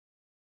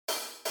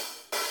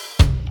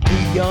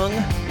Young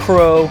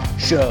Pro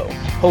Show,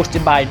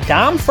 hosted by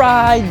Dom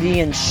Fry,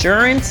 the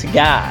insurance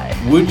guy.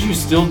 Would you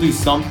still do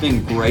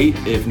something great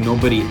if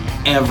nobody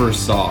ever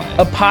saw it?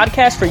 A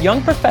podcast for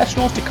young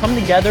professionals to come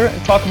together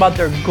and talk about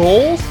their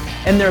goals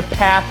and their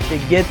path to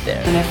get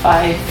there. And if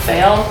I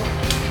fail,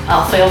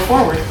 I'll fail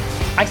forward.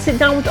 I sit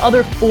down with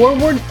other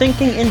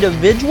forward-thinking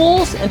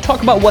individuals and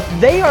talk about what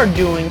they are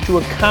doing to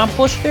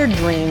accomplish their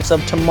dreams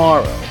of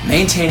tomorrow.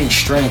 Maintaining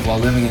strength while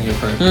living in your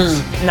purpose.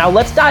 Now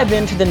let's dive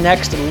into the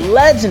next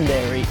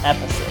legendary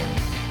episode.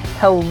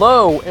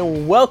 Hello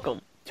and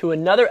welcome to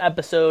another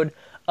episode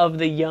of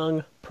the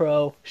Young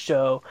Pro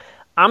Show.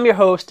 I'm your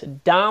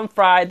host, Dom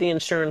Fry, the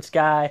insurance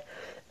guy.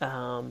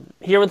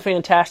 Here with a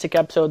fantastic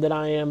episode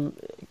that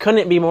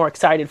couldn't be more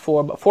excited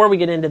for. Before we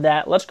get into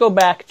that, let's go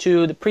back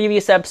to the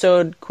previous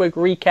episode, quick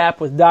recap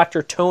with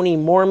Dr. Tony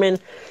Mormon.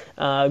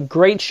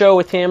 Great show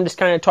with him, just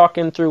kind of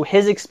talking through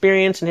his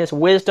experience and his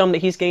wisdom that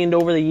he's gained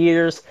over the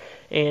years.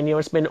 And,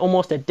 it's been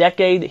almost a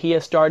decade that he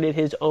has started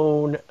his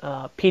own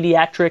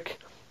pediatric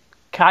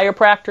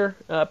chiropractor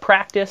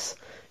practice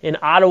in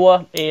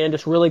Ottawa. And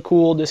it's really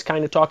cool just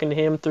kind of talking to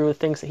him through the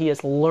things that he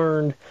has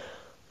learned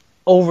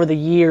over the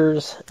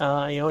years,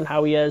 and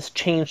how he has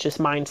changed his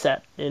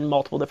mindset in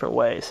multiple different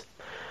ways.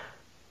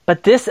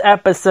 But this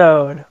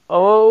episode,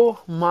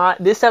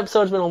 this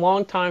episode's been a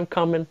long time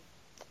coming.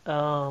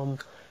 Could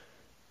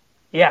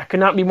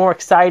not be more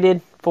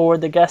excited for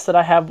the guest that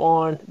I have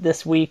on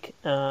this week.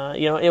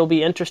 It'll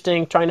be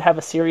interesting trying to have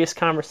a serious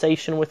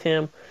conversation with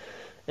him,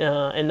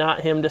 and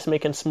not him just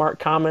making smart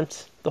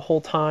comments the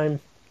whole time.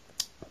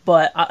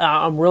 But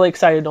I'm really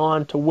excited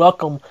to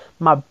welcome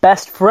my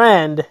best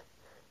friend,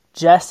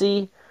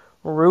 Jesse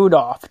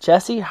Rudolph.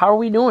 Jesse, how are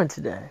we doing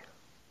today?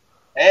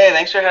 Hey,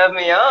 thanks for having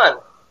me on.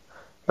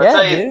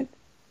 Dude.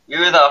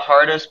 You're the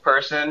hardest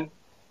person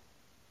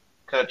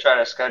to try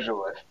to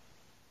schedule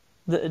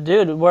with.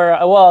 Dude, you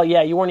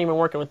weren't even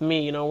working with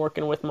me,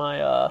 working with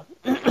my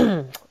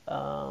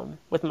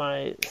with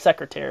my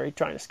secretary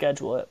trying to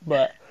schedule it.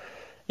 But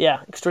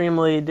yeah,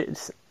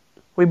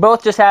 we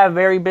both just have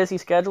very busy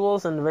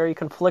schedules and very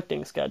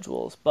conflicting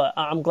schedules, but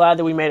I'm glad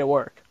that we made it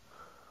work.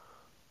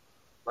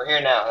 We're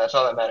here now. That's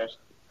all that matters.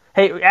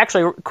 Hey,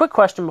 actually, quick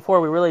question before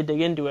we really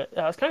dig into it.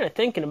 I was kind of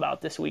thinking about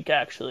this week,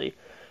 actually.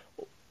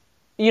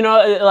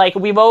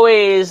 We've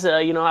always,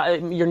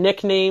 your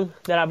nickname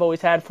that I've always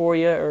had for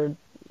you, or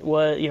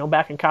was,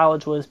 back in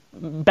college was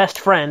best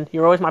friend.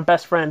 You're always my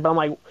best friend. But I'm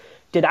like,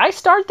 did I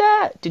start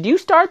that? Did you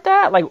start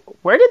that? Like,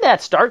 where did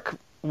that start?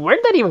 Where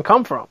did that even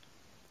come from?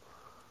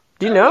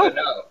 Do you know?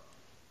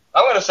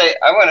 I'm gonna say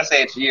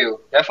it's you.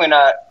 Definitely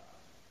not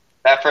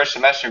that first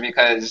semester,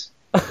 because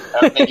I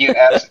don't think you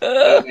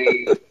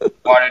absolutely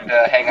wanted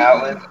to hang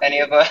out with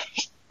any of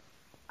us.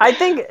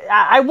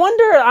 I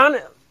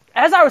wonder,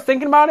 as I was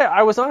thinking about it,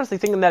 I was honestly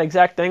thinking that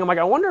exact thing. I'm like,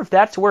 I wonder if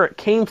that's where it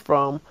came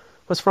from,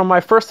 was from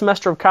my first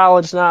semester of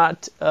college,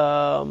 not,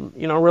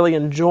 really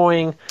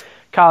enjoying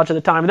college at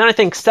the time. And then I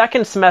think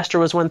second semester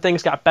was when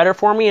things got better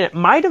for me, and it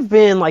might have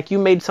been like you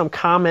made some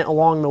comment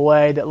along the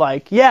way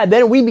that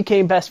then we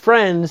became best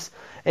friends,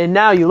 and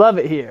now you love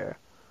it here.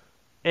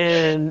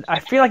 And I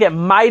feel like it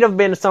might have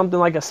been something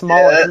like a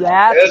small It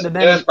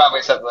was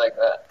probably something like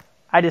that.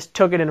 I just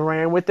took it and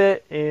ran with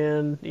it,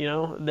 and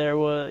there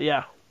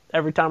was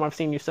every time I've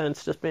seen you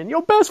since, just been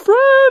your best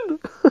friend.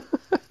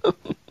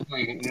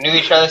 We knew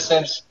each other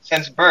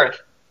since birth.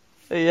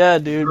 Yeah,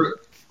 dude.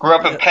 Grew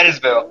up in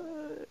Pettisville.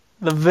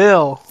 The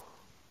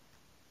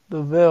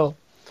Ville.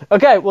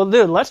 Okay, well,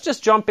 dude, let's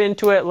just jump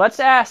into it. Let's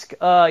ask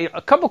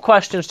a couple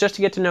questions just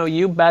to get to know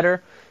you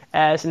better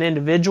as an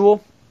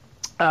individual.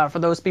 For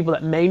those people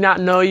that may not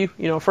know you,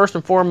 first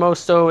and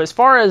foremost, so as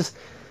far as,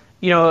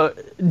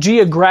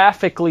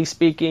 geographically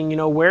speaking,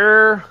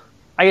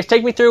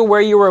 take me through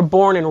where you were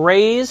born and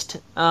raised,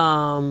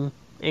 and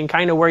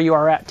kind of where you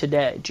are at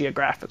today,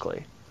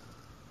 geographically.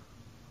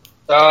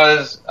 So I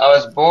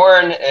was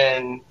born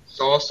in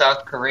Seoul,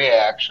 South Korea,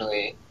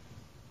 actually,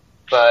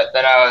 but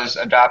then I was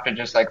adopted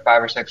just like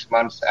 5 or 6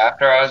 months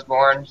after I was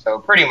born, so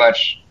pretty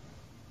much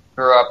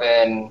grew up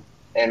in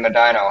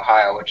Medina,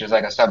 Ohio, which is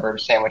like a suburb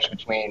sandwiched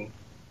between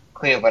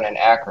Cleveland and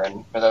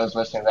Akron, for those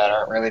listening that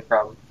aren't really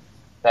from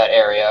that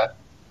area.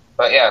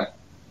 But yeah,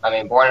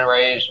 born and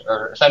raised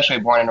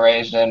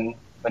in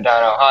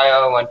Medina,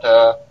 Ohio, went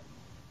to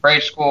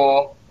grade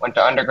school, went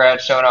to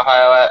undergrad still in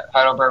Ohio at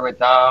Heidelberg with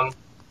Dom,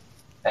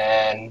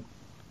 and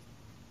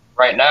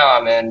right now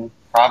I'm in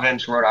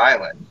Providence, Rhode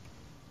Island.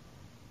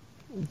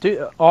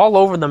 Dude, all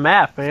over the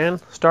map, man.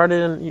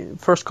 Started in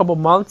first couple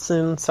months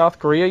in South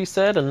Korea, you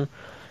said, and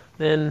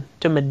then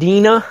to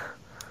Medina,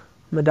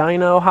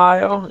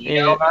 Ohio.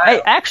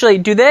 Hey, actually,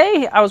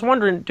 I was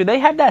wondering, do they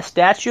have that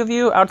statue of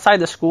you outside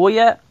the school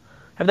yet?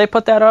 Have they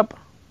put that up?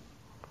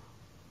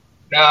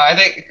 No, I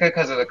think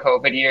because of the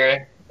COVID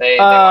year, they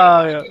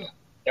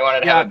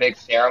wanted to have a big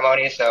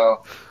ceremony,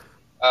 so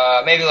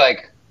maybe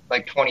like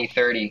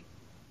 2030.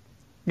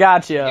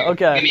 Gotcha,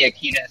 okay. Give me a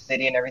key to the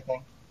city and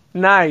everything.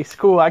 Nice,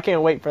 cool. I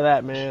can't wait for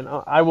that, man.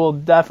 I will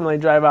definitely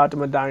drive out to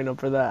Medina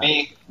for that.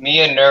 Me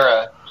and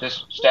Nura,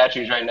 just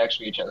statues right next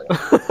to each other.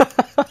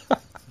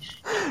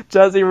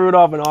 Jesse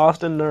Rudolph and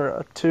Austin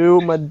Nura,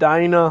 two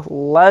Medina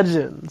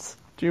legends.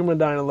 Two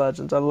Medina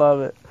legends. I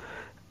love it.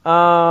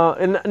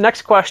 And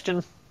next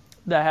question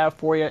that I have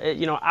for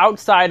you,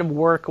 outside of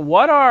work,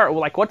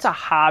 what's a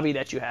hobby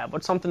that you have?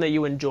 What's something that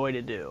you enjoy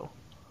to do?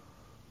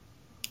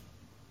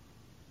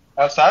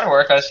 Outside of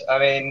work,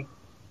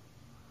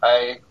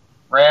 I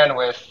ran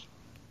with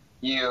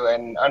you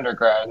in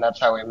undergrad, and that's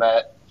how we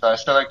met. So I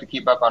still like to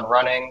keep up on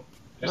running,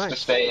 just to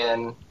stay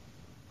in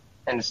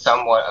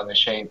somewhat of a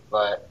shape.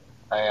 But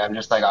I'm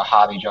just like a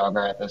hobby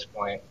jogger at this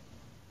point.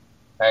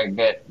 I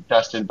get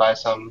dusted by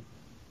some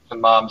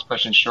moms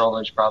pushing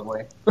strollers,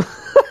 probably.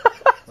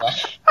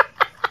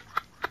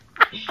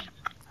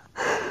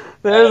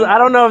 I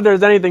don't know if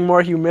there's anything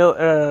more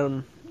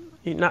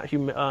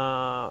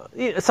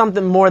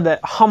something more that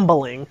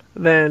humbling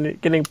than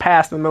getting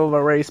passed in the middle of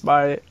a race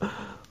by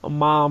a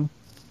mom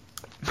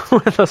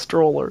with a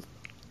stroller.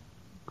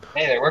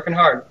 Hey, they're working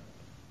hard.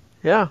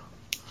 Yeah.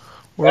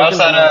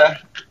 Outside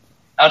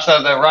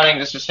of the running,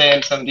 just to stay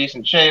in some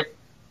decent shape,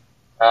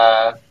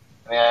 I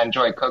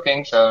enjoy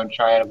cooking, so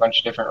trying a bunch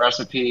of different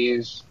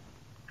recipes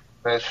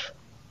with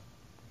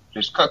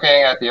just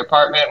cooking at the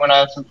apartment when I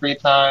have some free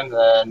time.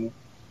 Then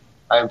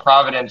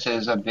Providence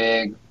is a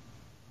big,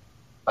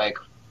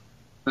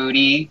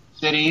 foodie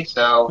city,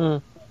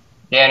 so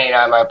Danny and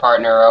I, my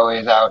partner, are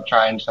always out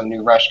trying some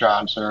new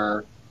restaurants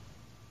or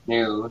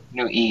new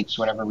eats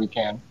whenever we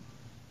can.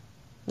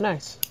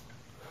 Nice.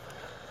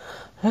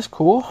 That's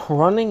cool.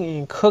 Running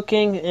and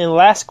cooking. And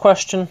last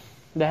question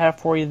that I have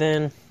for you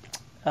then.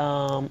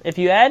 If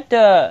you had,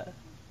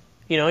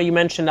 you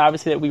mentioned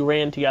obviously that we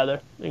ran together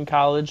in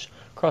college,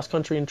 cross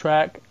country and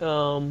track.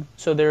 So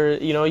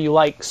there, you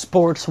like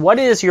sports. What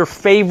is your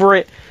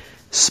favorite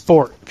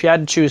sport? If you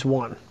had to choose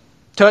one.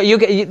 So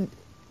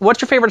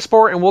what's your favorite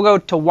sport? And we'll go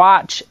to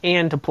watch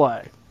and to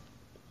play.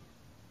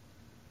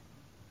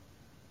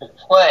 To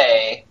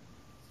play,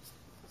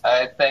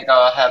 I think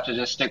I'll have to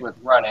just stick with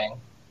running,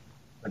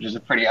 which is a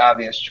pretty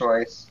obvious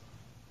choice.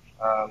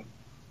 I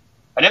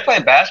did play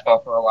basketball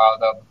for a while,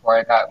 though, before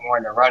I got more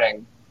into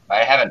running.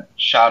 I haven't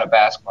shot a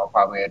basketball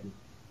probably in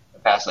the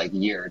past,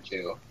 year or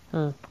two.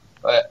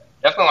 But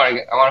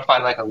definitely I want to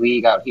find, a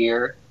league out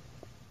here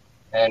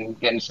and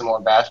get in some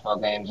more basketball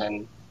games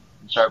and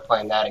start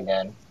playing that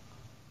again.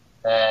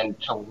 And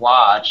to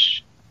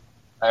watch,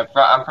 I'm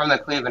from the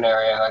Cleveland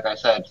area, like I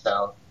said,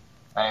 so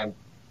I am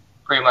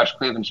pretty much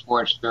Cleveland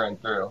sports through and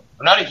through.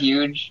 I'm not a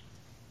huge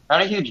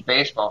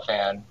baseball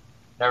fan.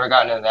 Never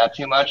gotten into that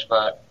too much,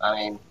 but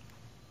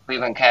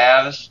Cleveland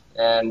Cavs,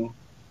 and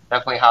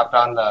definitely hopped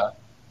on the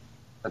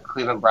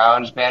Cleveland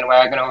Browns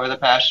bandwagon over the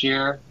past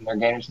year, and they're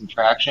gaining some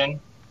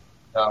traction.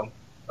 So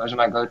those are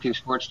my go-to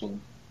sports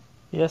teams.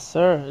 Yes,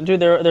 sir. Dude,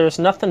 there's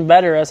nothing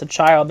better as a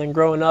child than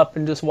growing up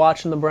and just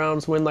watching the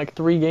Browns win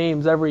 3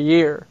 games every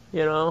year,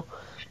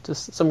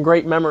 Just some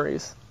great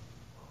memories.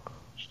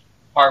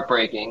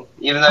 Heartbreaking,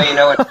 even though you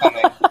know it's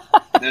coming.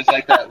 There's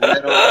that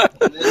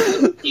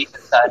little piece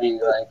inside you,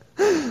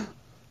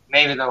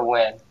 maybe they'll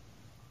win.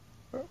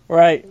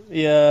 Right.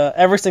 Yeah.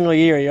 Every single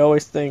year, you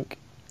always think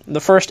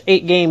the first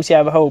 8 games you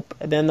have hope,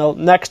 and then the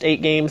next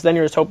 8 games, then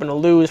you're just hoping to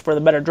lose for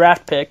the better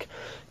draft pick,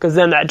 because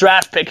then that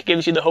draft pick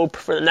gives you the hope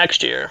for the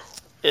next year.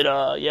 It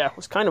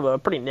was kind of a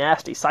pretty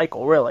nasty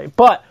cycle, really.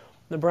 But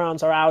the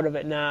Browns are out of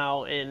it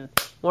now, and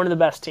one of the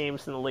best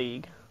teams in the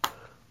league.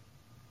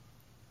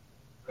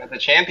 Got the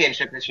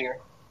championship this year.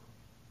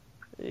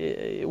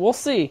 We'll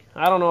see.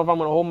 I don't know if I'm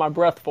going to hold my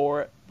breath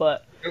for it,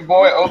 but your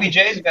boy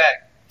OBJ's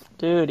back.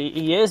 Dude,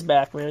 he is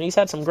back, man. He's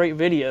had some great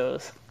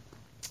videos,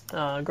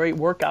 great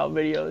workout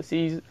videos.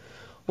 He's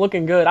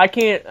looking good.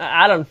 Obviously,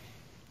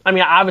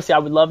 I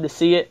would love to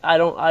see it.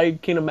 I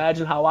can't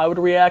imagine how I would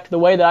react. The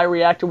way that I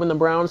reacted when the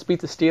Browns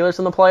beat the Steelers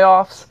in the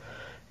playoffs,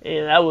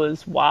 and that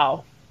was,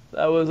 wow.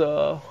 That was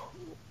a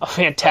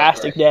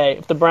fantastic day.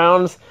 If the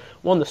Browns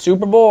won the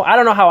Super Bowl, I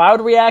don't know how I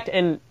would react,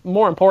 and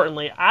more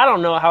importantly, I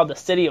don't know how the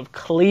city of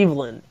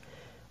Cleveland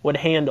would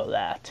handle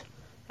that.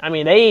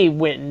 They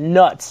went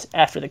nuts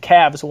after the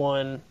Cavs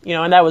won,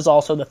 and that was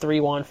also the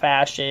 3-1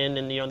 fashion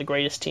and, the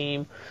greatest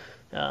team,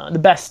 the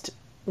best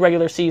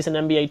regular season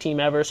NBA team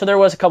ever. So there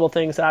was a couple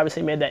things that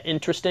obviously made that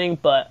interesting,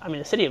 but,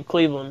 the city of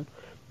Cleveland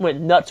went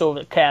nuts over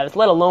the Cavs,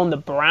 let alone the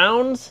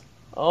Browns.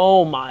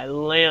 Oh, my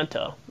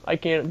Lanta. I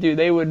can't do,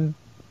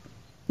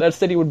 that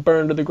city would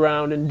burn to the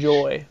ground in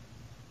joy.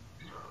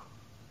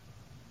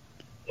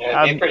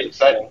 Yeah, it'd be pretty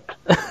exciting.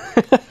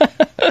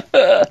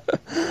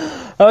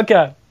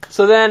 Okay.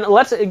 So then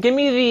give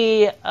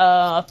me the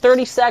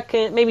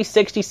 30-second, maybe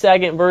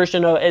 60-second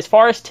version of, as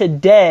far as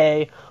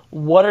today,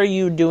 what are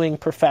you doing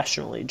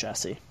professionally,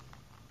 Jesse?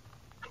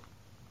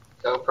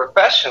 So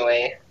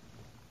professionally,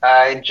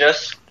 I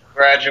just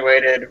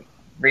graduated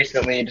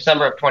recently,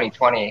 December of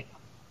 2020,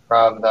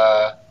 from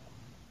the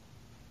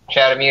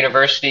Chatham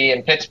University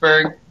in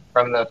Pittsburgh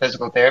from the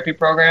physical therapy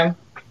program.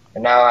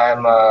 And now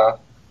I'm a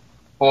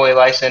fully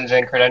licensed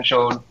and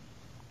credentialed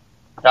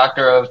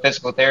doctor of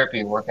physical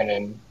therapy working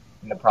in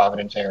the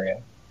Providence area.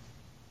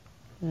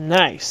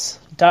 Nice.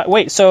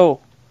 Wait,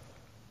 so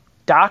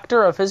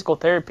Doctor of Physical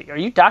Therapy. Are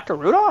you Dr.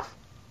 Rudolph?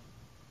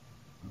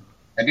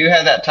 I do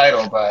have that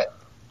title, but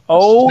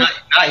Oh,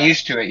 not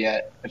used to it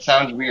yet. It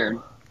sounds weird.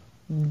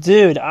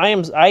 dude,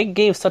 I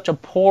gave such a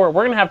poor.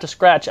 We're gonna have to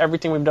scratch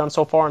everything we've done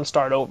so far and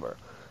start over.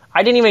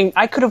 I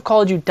could have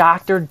called you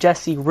Dr.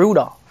 Jesse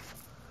Rudolph.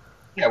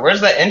 Yeah,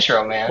 where's the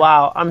intro, man?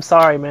 Wow, I'm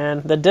sorry,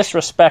 man. The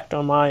disrespect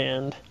on my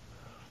end.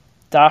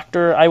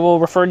 I will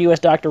refer to you as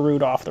Dr.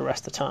 Rudolph the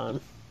rest of the time.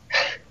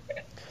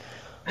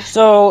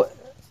 So,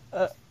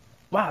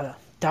 wow,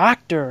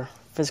 Doctor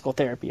Physical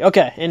Therapy.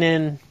 Okay, and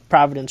in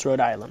Providence, Rhode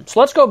Island. So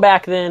let's go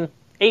back then.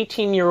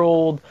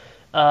 18-year-old,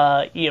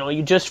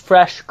 you just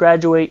fresh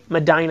graduate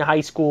Medina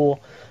High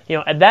School.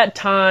 At that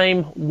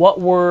time,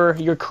 what were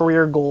your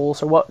career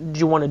goals, or what did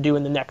you want to do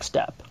in the next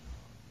step?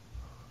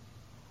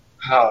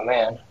 Oh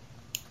man,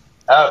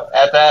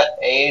 at that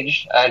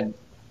age, I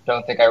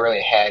don't think I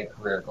really had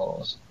career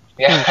goals.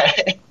 Yeah,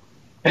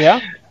 Yeah?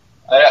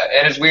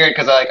 it is weird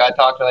because I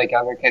talk to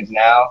younger kids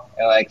now,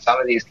 and some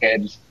of these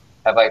kids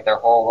have their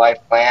whole life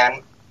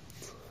plan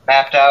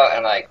mapped out,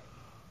 and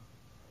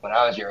when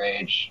I was your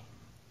age,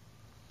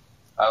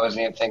 I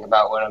wasn't even thinking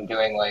about what I'm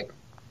doing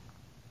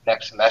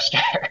next semester.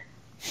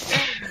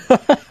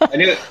 I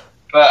knew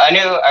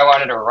I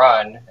wanted to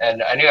run,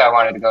 and I knew I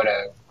wanted to go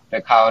to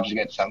college to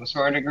get some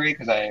sort of degree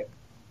because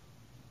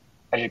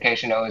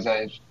education was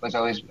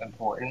always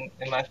important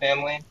in my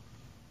family.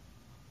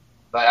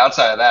 But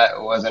outside of that,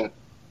 it wasn't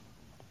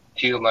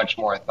too much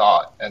more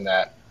thought in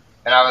that.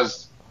 And I'm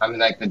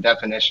the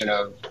definition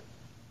of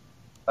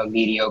a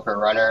mediocre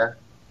runner,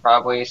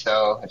 probably.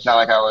 So it's not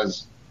like I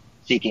was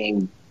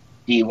seeking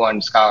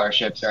D1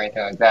 scholarships or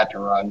anything like that to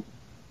run.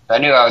 So I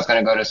knew I was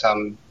going to go to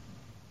some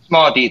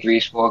small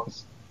D3 school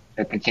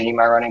to continue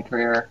my running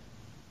career.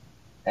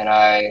 And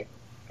I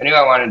knew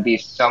I wanted to be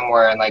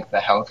somewhere in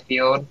the health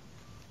field.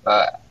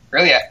 But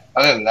really,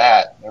 other than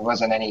that, there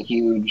wasn't any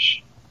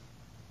huge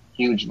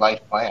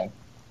life plan.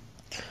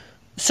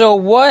 So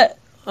what,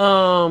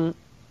 you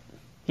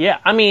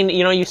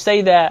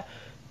say that,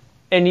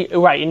 and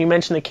you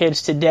mentioned the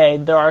kids today.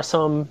 There are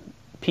some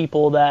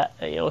people that,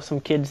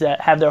 some kids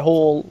that have their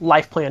whole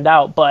life planned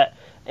out, but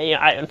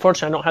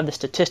unfortunately I don't have the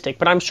statistic,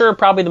 but I'm sure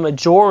probably the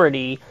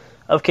majority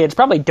of kids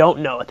probably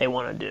don't know what they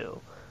want to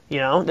do.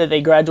 That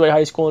they graduate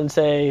high school and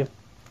say,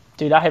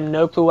 dude, I have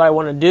no clue what I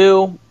want to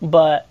do,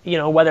 but,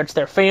 whether it's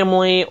their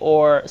family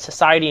or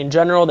society in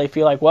general, they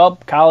feel well,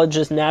 college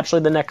is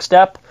naturally the next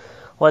step.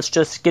 Let's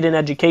just get an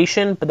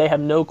education, but they have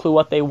no clue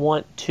what they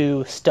want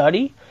to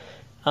study.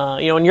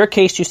 In your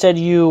case, you said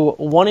you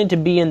wanted to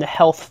be in the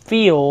health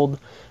field.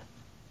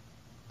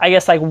 I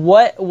guess,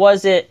 what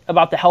was it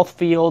about the health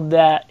field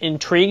that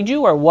intrigued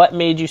you, or what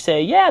made you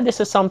say, yeah, this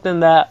is something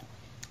that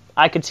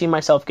I could see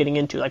myself getting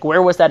into?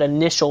 Where was that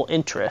initial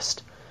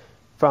interest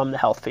from the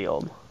health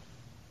field?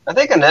 I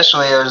think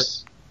initially it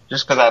was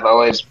just because I've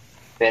always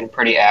been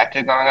pretty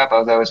active growing up. I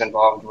was always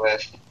involved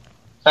with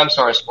some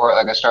sort of sport.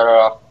 I started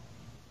off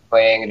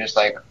playing just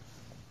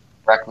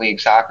rec league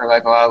soccer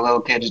like a lot of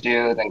little kids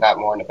do, then got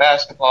more into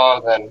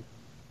basketball, then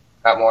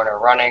got more into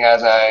running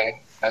as I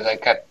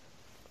kept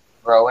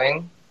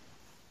growing.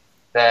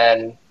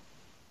 Then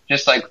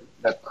just the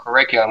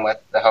curriculum with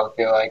the health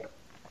field,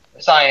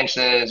 the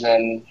sciences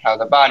and how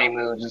the body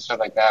moves and stuff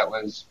like that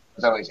was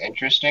always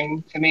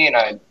interesting to me, and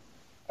I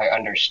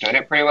understood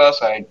it pretty well,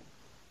 so I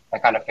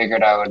kind of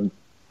figured I would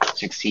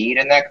succeed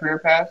in that career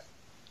path.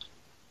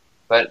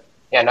 But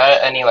yeah,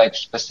 not any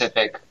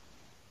specific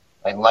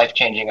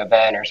life-changing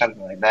event or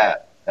something like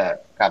that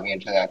got me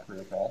into that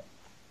career path.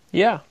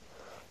 Yeah.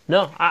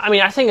 No,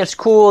 I think it's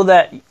cool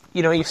that,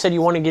 you said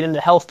you want to get into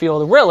health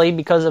field really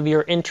because of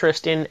your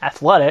interest in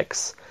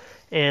athletics.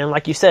 And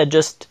like you said,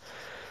 just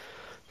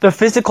the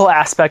physical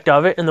aspect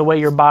of it and the way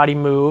your body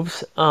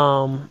moves.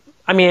 For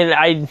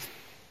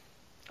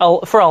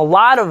a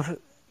lot of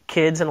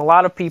kids and a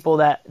lot of people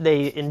that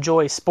they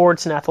enjoy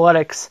sports and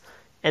athletics,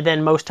 and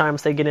then most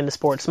times they get into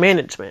sports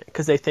management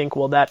because they think,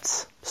 well,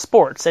 that's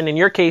sports. And in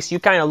your case, you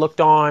kind of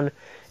looked on,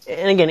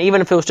 and again,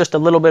 even if it was just a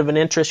little bit of an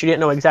interest, you didn't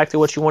know exactly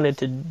what you wanted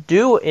to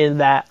do in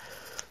that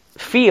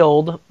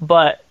field,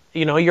 but,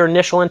 your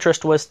initial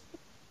interest was,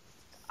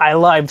 I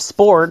love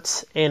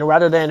sports, and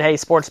rather than, hey,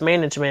 sports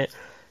management,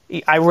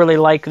 I really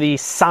like the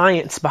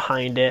science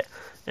behind it,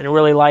 and I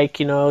really like,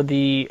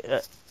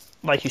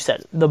 like you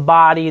said, the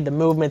body, the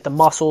movement, the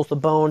muscles, the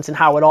bones, and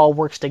how it all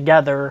works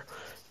together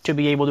to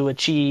be able to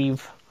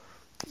achieve,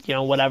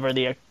 whatever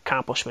the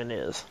accomplishment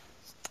is.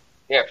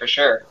 Yeah, for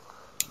sure.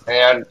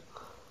 And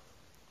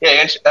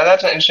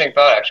that's an interesting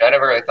thought, actually. I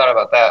never really thought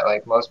about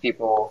that. Most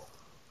people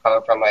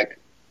coming from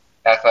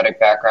athletic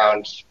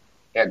backgrounds,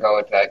 go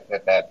with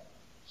that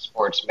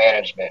sports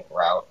management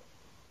route.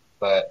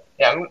 But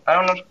yeah, I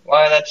don't know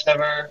why that's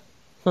never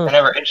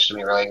interested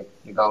me really.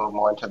 You go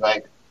more into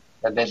the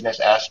business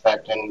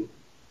aspect and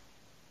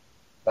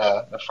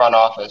the front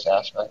office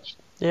aspects.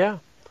 Yeah.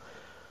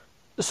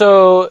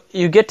 So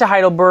you get to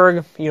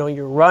Heidelberg,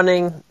 you're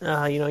running,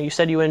 you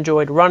said you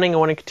enjoyed running. I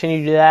want to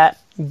continue to do that.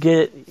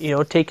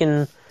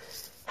 Taking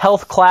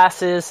health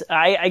classes.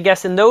 I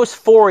guess in those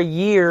 4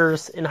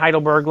 years in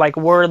Heidelberg, like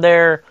was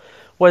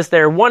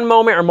there one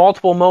moment or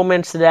multiple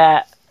moments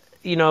that,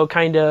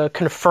 kind of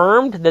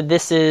confirmed that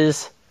this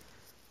is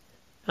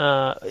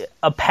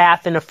a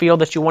path in a field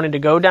that you wanted to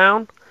go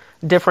down?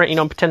 Different,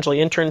 potentially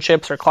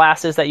internships or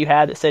classes that you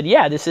had that said,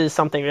 yeah, this is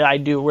something that I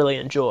do really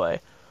enjoy.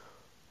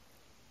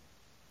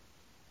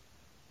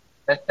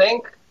 I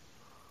think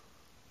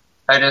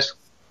I just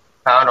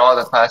found all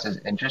the classes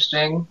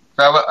interesting.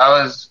 So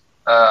I was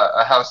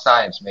a health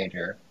science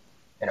major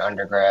in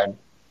undergrad,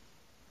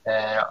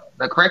 and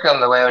the curriculum,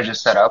 the way it was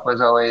just set up,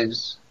 was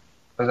always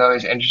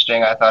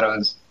interesting. I thought it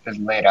was just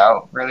laid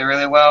out really,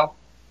 really well.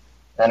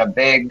 And a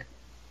big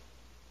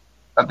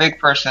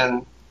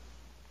person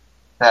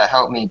that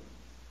helped me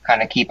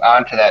kind of keep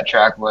on to that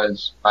track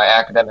was my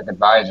academic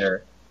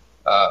advisor,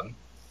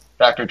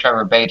 Dr.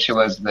 Trevor Bates, who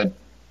was the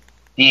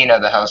dean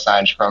of the health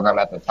science program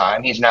at the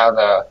time. He's now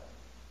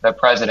the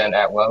president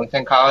at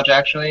Wilmington College,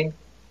 actually.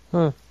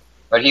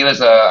 But he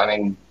was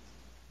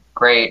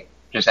great,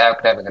 just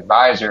academic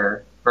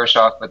advisor, first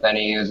off, but then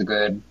he was a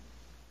good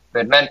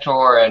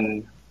mentor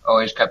and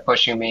always kept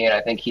pushing me, and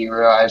I think he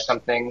realized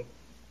something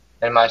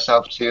in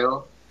myself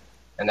too,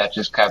 and that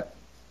just kept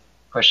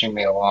pushing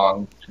me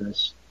along to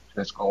this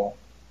goal.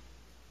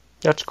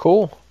 That's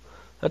cool.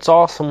 That's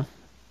awesome.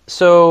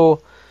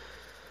 So,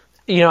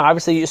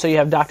 obviously, so you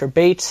have Dr.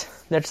 Bates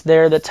that's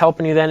there, that's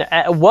helping you then.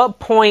 At what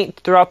point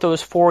throughout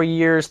those 4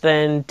 years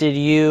then did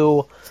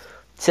you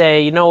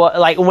say, what,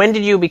 like when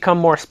did you become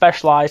more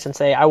specialized and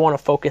say, I want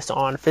to focus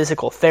on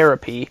physical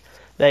therapy?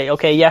 That,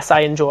 okay, yes, I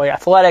enjoy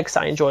athletics,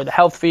 I enjoy the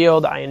health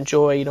field, I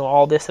enjoy,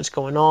 all this that's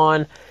going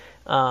on.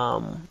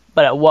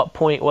 But at what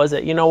point was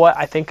it, what,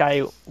 I think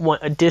I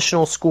want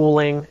additional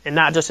schooling, and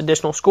not just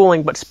additional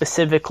schooling, but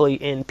specifically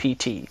in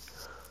PT?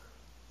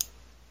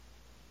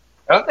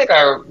 I don't think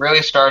I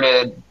really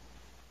started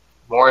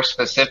more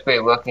specifically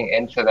looking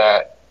into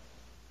that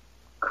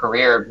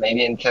career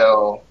maybe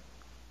until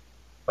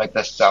like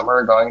the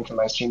summer going into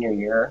my senior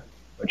year,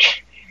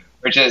 which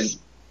is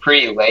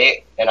pretty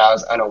late, and I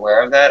was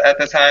unaware of that at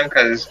the time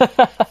because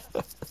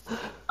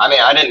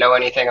I didn't know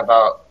anything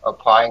about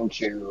applying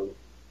to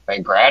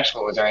like grad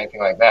schools or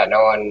anything like that.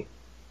 No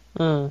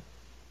one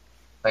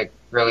like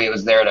really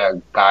was there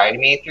to guide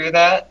me through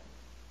that.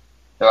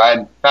 So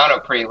I found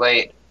it pretty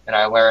late, and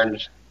I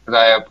learned because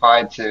I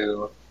applied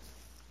to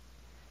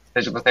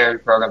physical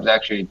therapy programs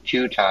actually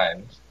 2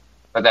 times.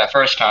 But that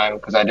first time,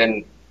 because I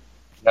didn't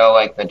know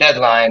like the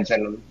deadlines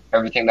and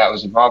everything that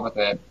was involved with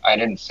it, I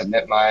didn't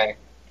submit my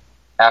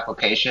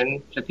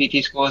application to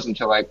PT schools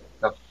until like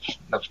the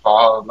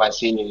fall of my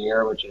senior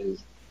year, which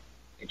is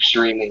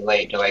extremely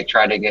late to like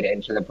try to get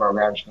into the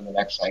programs for the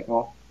next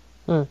cycle.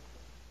 So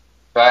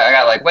I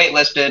got like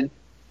waitlisted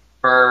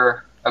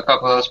for a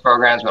couple of those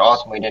programs, but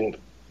ultimately didn't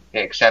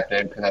get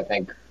accepted because I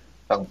think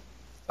the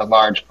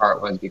large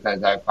part was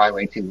because I applied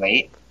way too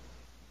late.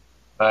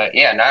 But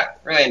yeah, not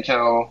really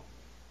until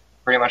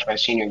pretty much my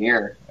senior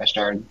year I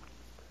started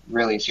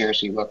really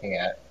seriously looking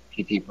at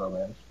PT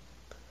programs.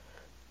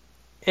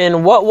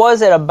 And what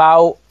was it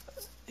about,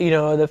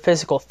 the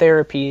physical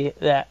therapy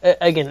that,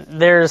 again,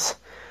 there's,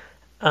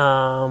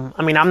 I'm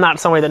not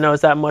somebody that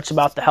knows that much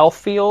about the health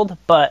field,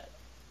 but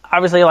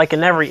obviously, like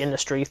in every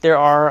industry, there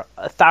are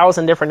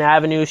 1,000 different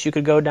avenues you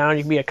could go down.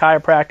 You could be a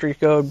chiropractor, you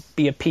could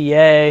be a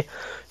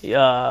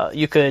PA,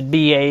 you could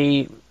be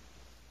a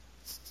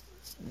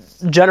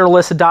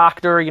generalist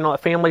doctor, a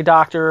family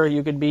doctor.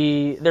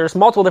 There's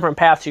multiple different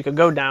paths you could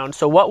go down.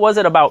 So what was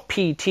it about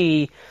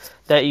PT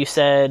that you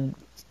said,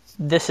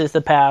 this is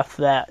the path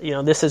that,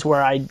 this is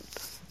where I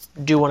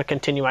do want to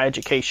continue my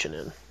education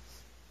in?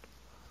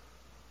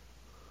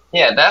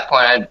 Yeah, at that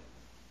point, I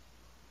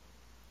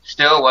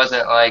still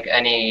wasn't like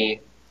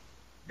any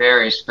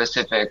very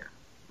specific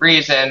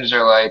reasons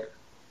or like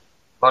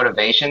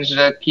motivations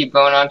to keep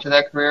going on to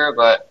that career,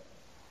 but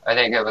I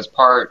think it was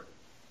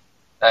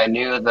I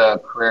knew the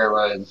career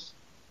was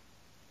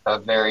a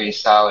very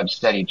solid,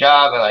 steady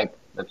job, and like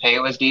the pay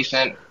was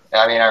decent.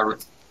 I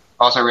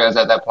also realized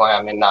at that point,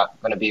 I'm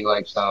not going to be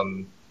like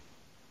some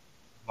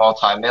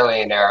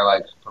multi-millionaire,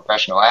 like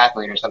professional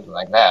athlete or something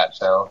like that.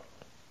 So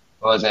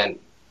I wasn't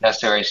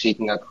necessarily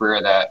seeking a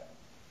career that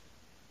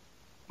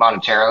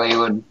monetarily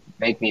would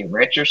make me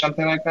rich or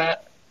something like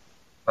that.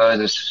 But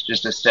it was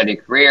just a steady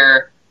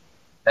career.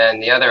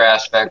 And the other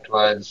aspect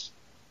was,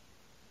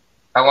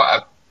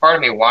 part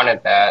of me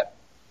wanted that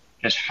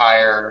just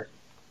higher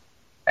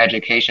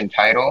education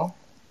title.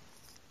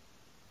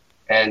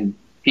 And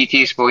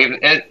PT school,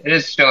 it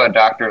is still a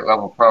doctorate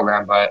level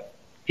program, but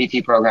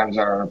PT programs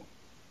are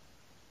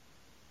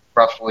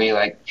roughly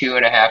like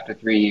 2.5 to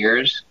 3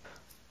 years.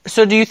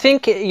 So do you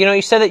think,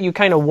 you said that you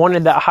kind of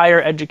wanted that higher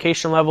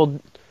education level.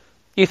 Do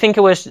you think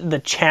it was the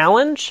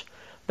challenge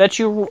that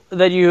you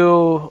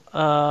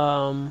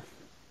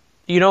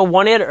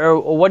wanted,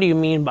 or what do you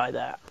mean by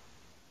that?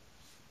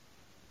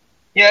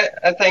 Yeah,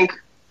 I think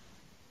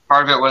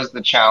part of it was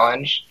the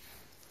challenge,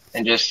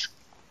 and just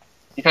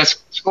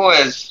because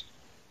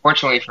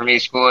fortunately for me,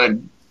 school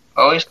had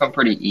always come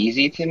pretty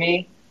easy to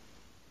me.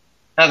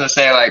 not to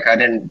say like I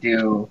didn't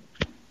do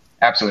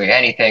absolutely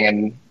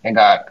anything and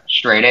got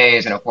straight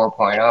A's and a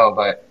 4.0,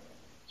 but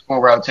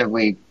school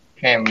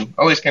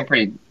always came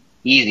pretty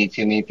easy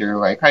to me through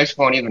like high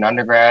school and even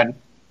undergrad.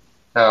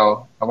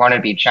 So I wanted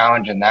to be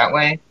challenged in that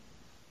way.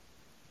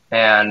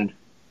 And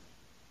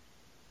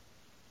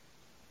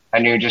I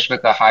knew just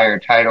with the higher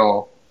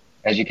title,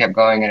 as you kept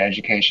going in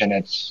education,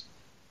 it's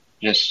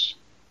just,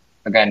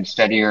 again,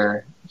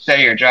 steadier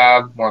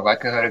job, more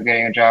likelihood of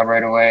getting a job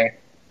right away.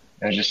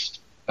 It was just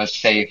a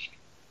safe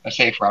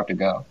route to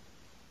go.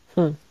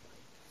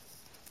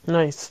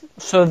 Nice.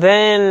 So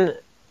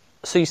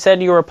you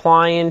said you were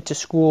applying to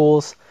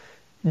schools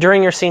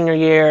during your senior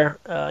year.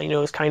 It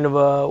was kind of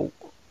a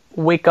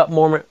wake up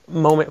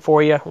moment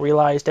for you.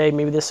 Realized, hey,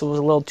 maybe this was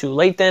a little too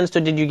late then. So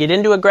did you get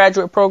into a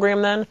graduate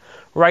program then,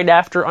 right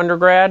after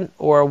undergrad,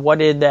 or what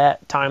did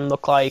that time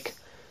look like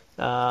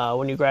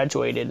when you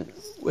graduated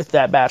with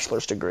that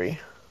bachelor's degree?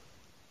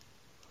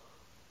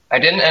 I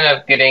didn't end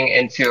up getting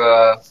into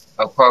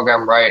a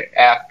program right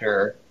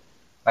after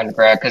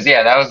undergrad because,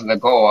 yeah, that was the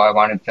goal. I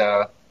wanted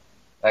to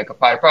like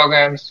apply to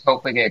programs,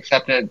 hopefully get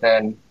accepted,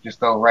 then just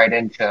go right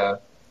into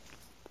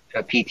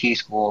PT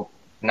school,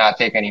 not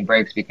take any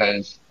breaks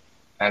because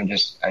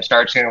I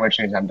start sooner, which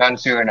means I'm done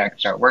sooner and I can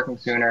start working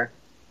sooner.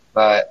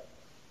 But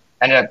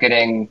ended up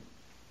getting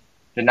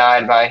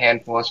denied by a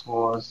handful of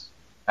schools.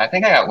 I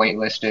think I got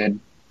waitlisted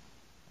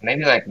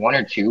maybe like one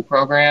or two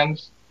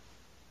programs,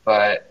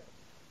 but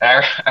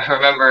I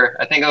remember,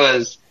 I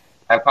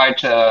applied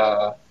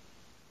to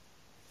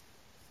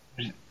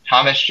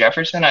Thomas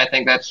Jefferson. I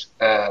think that's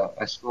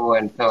a school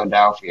in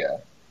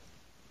Philadelphia.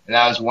 And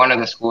that was one of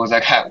the schools I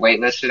got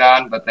waitlisted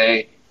on, but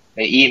they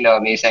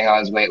emailed me saying I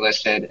was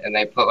waitlisted and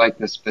they put like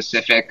the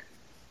specific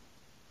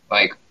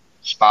like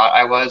spot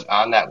I was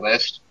on that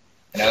list.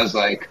 And it was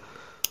like,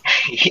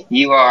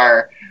 you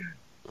are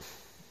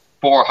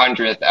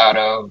 400th out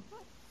of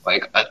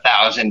like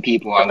 1,000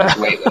 people on this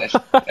wait list.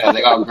 And I was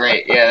like, oh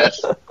great, yeah,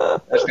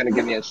 that's gonna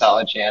give me a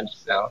solid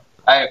chance. So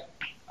I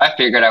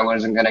figured I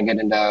wasn't gonna get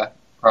into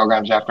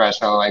programs after I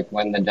saw like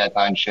when the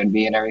deadline should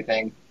be and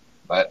everything,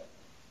 but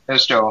it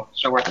was still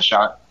worth a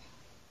shot.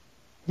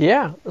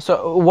 Yeah.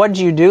 So what did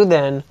you do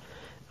then?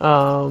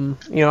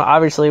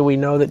 Obviously we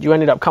know that you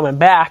ended up coming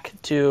back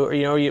to,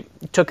 you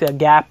took a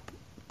gap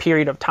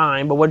period of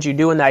time, but what did you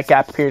do in that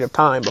gap period of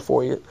time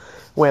before you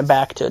went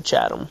back to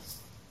Chatham?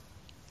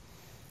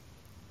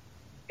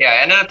 Yeah,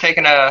 I ended up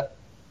taking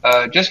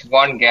just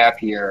one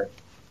gap year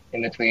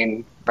in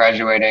between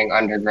graduating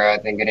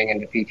undergrad and getting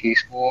into PT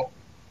school.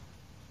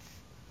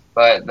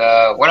 But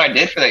what I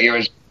did for that year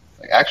was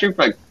actually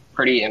like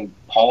pretty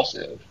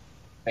impulsive,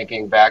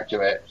 thinking back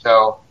to it.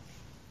 So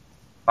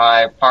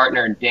my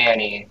partner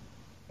Danny,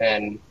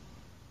 and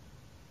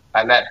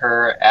I met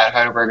her at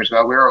Heidelberg as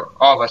well.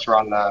 All of us were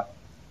on the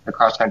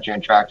cross country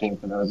and track team.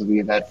 For those of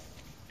you that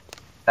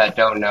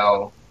don't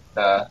know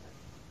the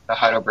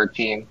Heidelberg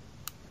team,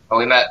 but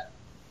we met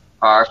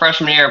our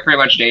freshman year, pretty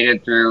much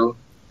dated through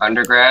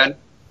undergrad,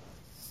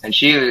 and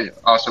she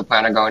also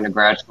planned on going to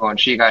grad school, and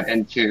she got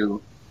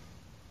into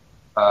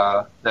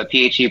the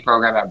PhD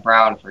program at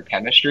Brown for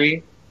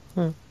chemistry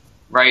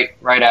right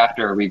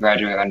after we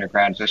graduated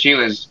undergrad. So she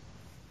was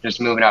just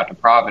moving out to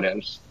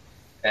Providence,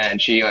 and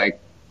she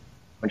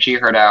when she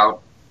heard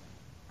about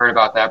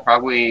that,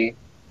 probably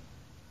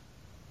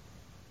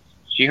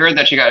she heard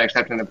that she got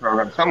accepted in the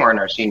program somewhere in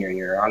our senior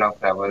year. I don't know if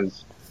that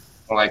was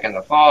like in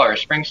the fall or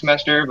spring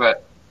semester,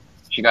 but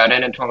she got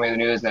in and told me the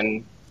news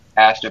and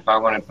asked if I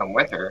wanted to come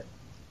with her.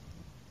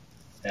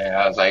 And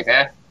I was like,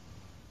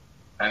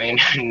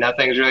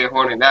 nothing's really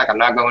holding me back. I'm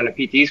not going to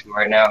PT school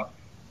right now.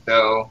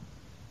 So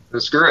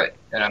screw it.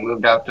 And I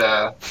moved out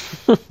to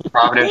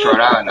Providence, Rhode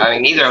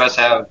Island. Neither of us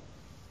have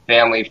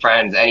family,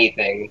 friends,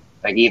 anything,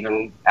 like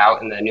even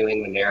out in the New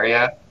England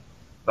area.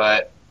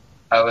 But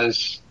I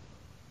was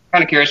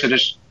kind of curious of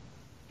just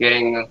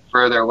getting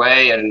further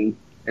away and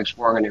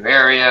exploring a new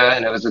area.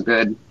 And it was a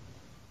good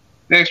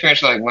experience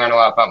to learn a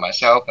lot about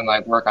myself and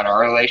work on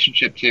our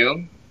relationship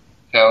too.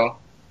 So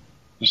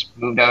just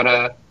moved out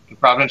to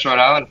Providence, Rhode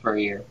Island for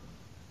a year.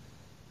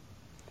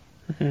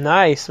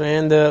 Nice,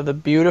 man. The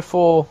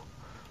beautiful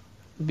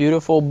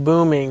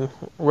booming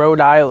Rhode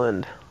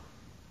Island.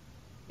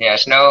 Yeah,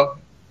 it's no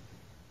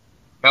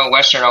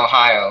Western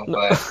Ohio,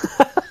 but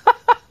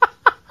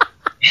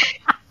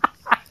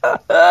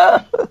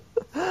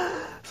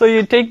So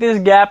you take this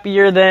gap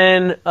year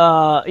then,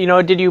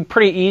 did you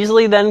pretty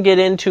easily then get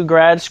into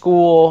grad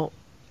school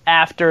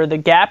after the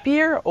gap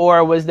year,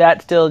 or was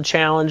that still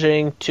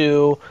challenging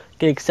to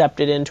get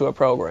accepted into a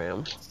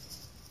program?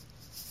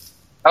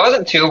 I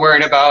wasn't too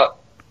worried about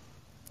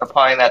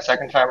applying that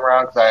second time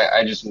around because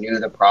I just knew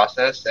the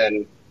process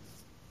and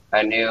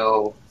I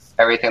knew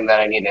everything that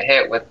I need to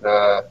hit with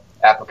the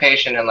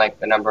application and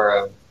the number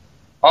of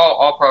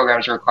all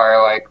programs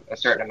require a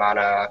certain amount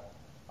of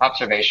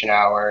observation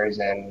hours,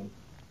 and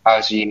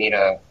obviously you need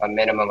a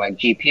minimum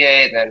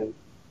GPA. Then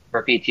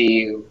for PT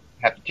you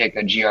have to take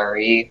the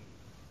GRE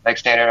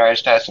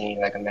standardized test and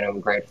you need a minimum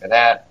grade for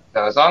that.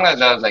 So as long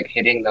as I was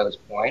hitting those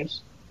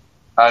points,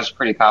 I was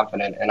pretty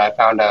confident, and I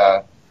found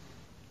a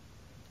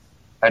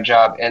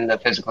job in the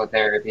physical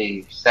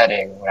therapy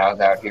setting when I was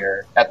out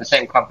here at the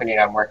same company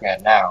I'm working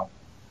at now.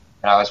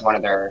 And I was one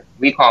of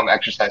we call them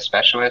exercise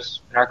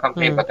specialists in our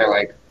company, but they're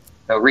like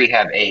the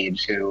rehab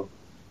aides who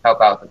help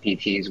out the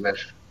PTs with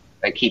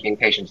like keeping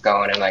patients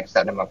going and like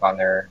setting them up on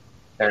their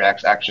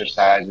next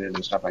exercises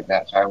and stuff like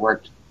that. So I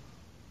worked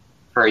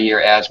for a year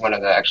as one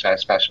of the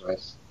exercise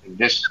specialists and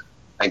just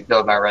like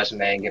build my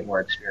resume and get more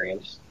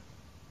experience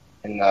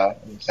in the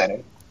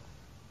setting.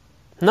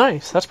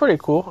 Nice. That's pretty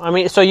cool. I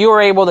mean, so you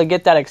were able to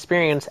get that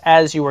experience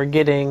as you were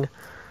going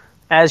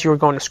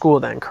to school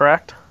then,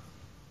 correct?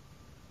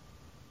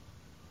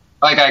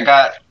 Like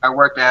I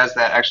worked as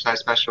that exercise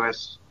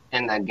specialist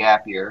in the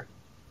gap year.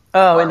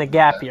 Oh, in the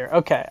gap year.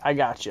 Okay, I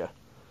got you.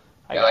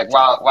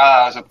 While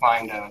I was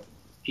applying to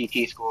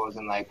PT schools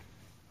and like,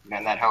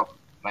 man, that helped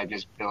like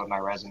just build my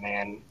resume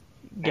and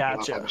make me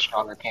look like a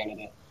stronger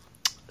candidate.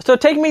 So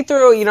take me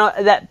through,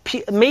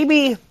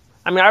 maybe.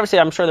 I mean, obviously,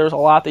 I'm sure there's a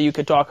lot that you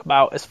could talk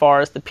about as far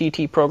as the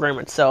PT program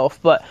itself.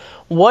 But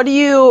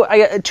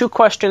I got two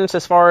questions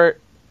as far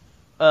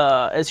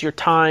as your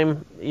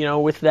time,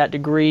 with that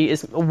degree.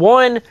 Is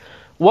one,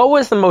 what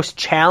was the most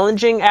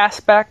challenging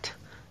aspect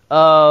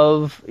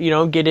of,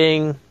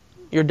 getting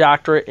your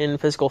doctorate in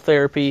physical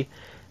therapy?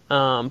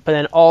 But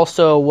then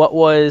also, what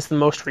was the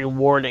most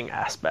rewarding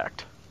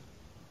aspect?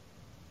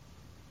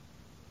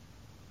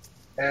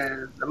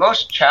 The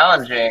most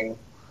challenging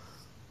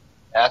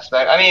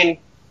aspect, I mean,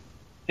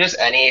 just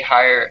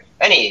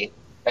any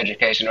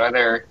education,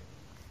 whether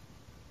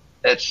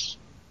it's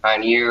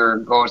on your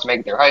goal is to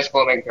make it through high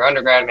school, make it through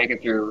undergrad, make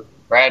it through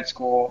grad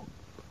school,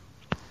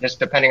 just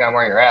depending on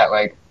where you're at,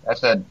 like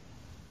that's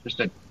just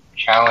a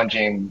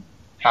challenging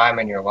time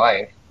in your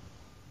life.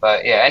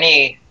 But yeah,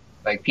 any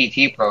like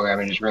PT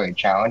programming is really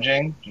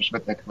challenging, just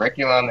with the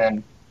curriculum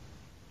and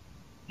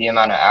the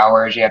amount of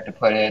hours you have to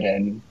put in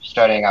and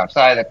studying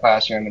outside the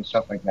classroom and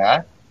stuff like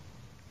that.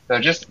 So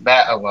just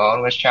that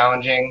alone was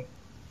challenging.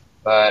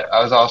 But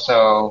I was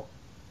also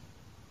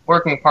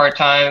working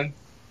part-time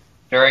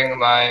during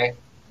my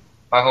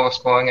whole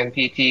schooling in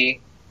PT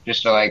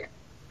just to like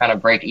kind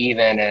of break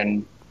even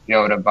and be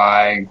able to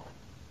buy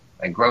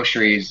like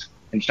groceries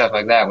and stuff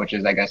like that, which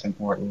is, I guess,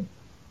 important.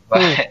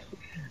 But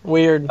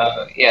weird. So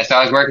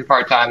I was working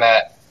part-time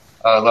at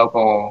a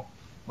local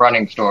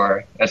running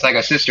store. It's like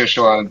a sister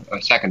store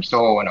of Second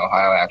Soul in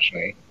Ohio,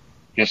 actually.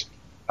 Just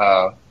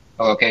a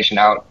location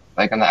out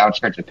like on the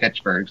outskirts of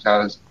Pittsburgh. So I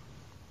was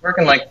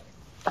working like,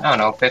 I don't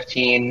know,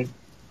 15,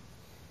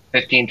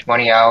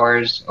 20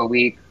 hours a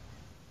week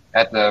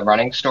at the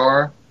running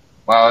store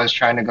while I was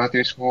trying to go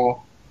through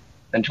school.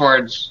 And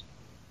towards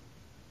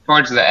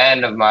the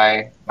end of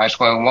my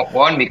schooling,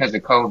 one, because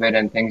of COVID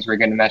and things were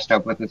getting messed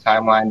up with the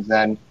timelines,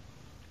 then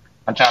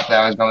on top of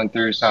that, I was going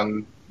through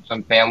some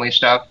family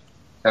stuff.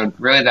 So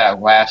really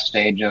that last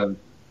stage of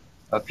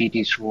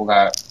PT school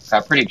got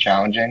pretty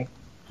challenging.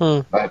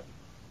 But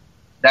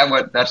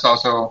that's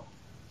also,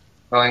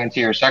 going into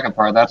your second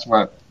part, that's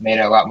what made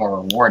it a lot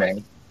more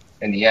rewarding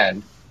in the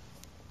end.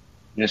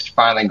 Just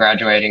finally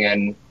graduating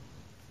and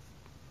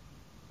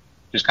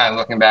just kind of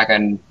looking back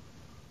and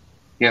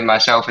giving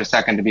myself a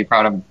second to be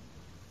proud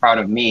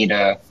of me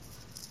to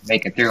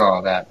make it through all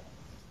of that.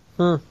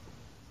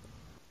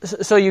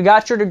 So you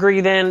got your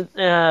degree then.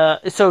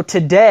 So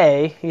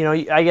today,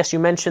 I guess you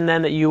mentioned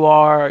then that you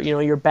are,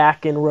 you're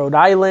back in Rhode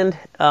Island.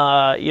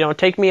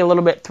 Take me a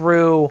little bit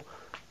through,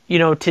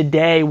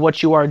 today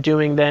what you are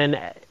doing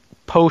then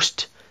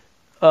post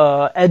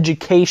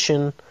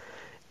education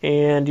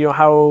and,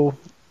 how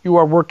you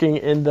are working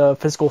in the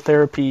physical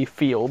therapy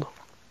field.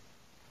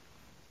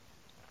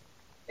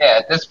 Yeah,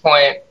 at this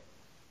point,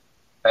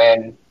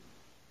 and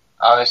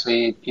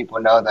obviously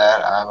people know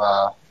that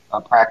I'm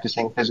a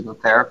practicing physical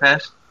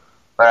therapist,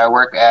 but I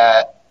work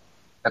at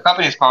the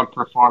company is called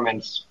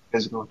Performance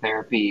Physical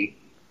Therapy,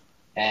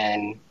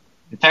 and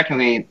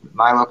technically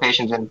my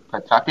location's in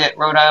Pawtucket,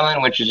 Rhode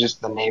Island, which is just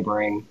the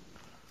neighboring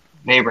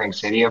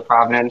city of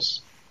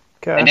Providence.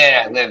 Okay. And then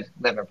I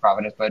live in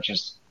Providence, but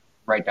just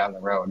right down the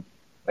road.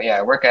 But yeah,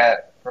 I work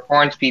at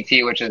Performance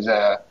PT, which is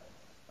a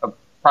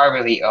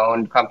privately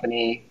owned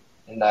company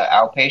in the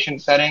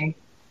outpatient setting.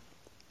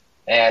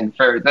 And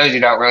for those who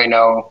don't really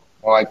know,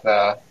 like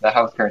the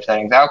healthcare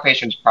settings,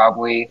 outpatient's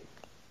probably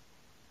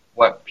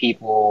what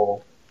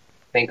people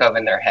think of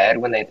in their head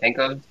when they think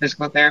of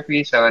physical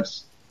therapy. So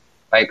it's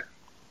like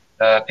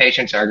the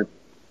patients are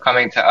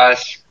coming to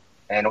us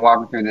and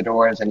walking through the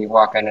doors, and you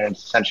walk in, and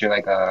it's essentially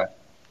like a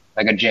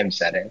gym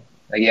setting.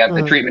 Like you have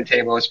the treatment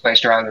tables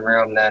placed around the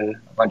room,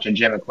 then a bunch of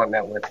gym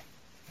equipment with,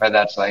 whether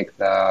that's like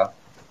the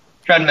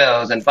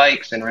treadmills and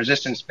bikes and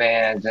resistance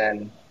bands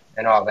and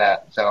all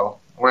that. So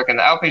I work in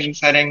the outpatient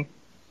setting,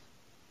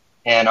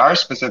 and our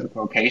specific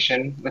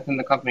location within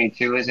the company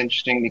too is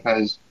interesting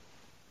because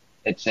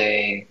it's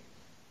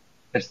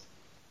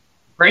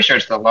pretty sure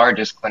it's the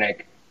largest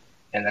clinic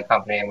in the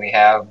company, and we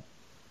have,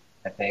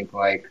 I think,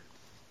 like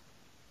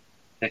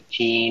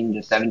 15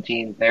 to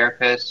 17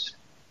 therapists,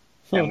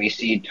 and we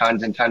see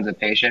tons and tons of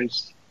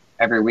patients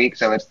every week.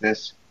 So it's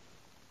this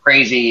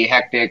crazy,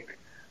 hectic,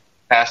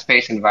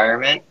 fast-paced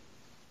environment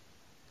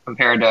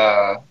compared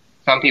to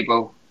some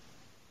people,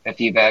 if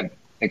you've had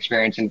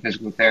experience in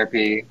physical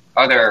therapy,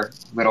 other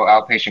little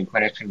outpatient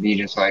clinics can be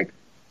just like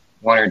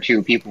one or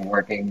two people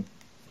working,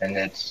 and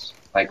it's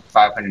like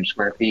 500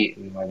 square feet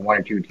and like one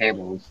or two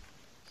tables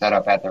set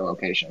up at their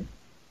location.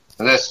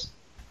 So this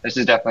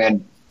is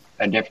definitely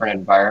a different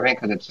environment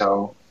because it's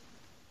so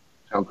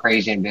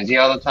crazy and busy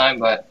all the time.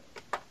 But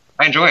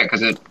I enjoy it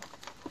because it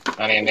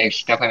definitely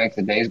makes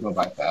the days go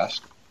by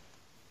fast.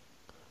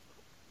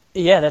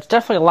 Yeah, that's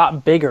definitely a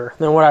lot bigger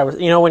than what I was.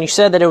 When you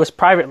said that it was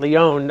privately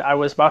owned, I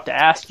was about to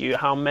ask you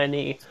how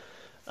many,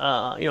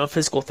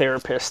 physical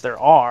therapists there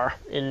are.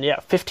 And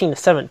yeah, 15 to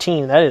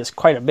 17, that is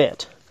quite a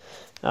bit.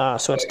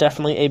 So it's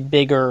definitely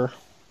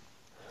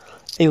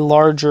a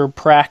larger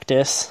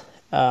practice.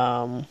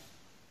 Nice.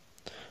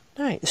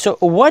 So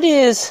what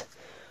is,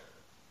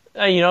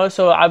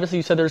 so obviously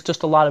you said there's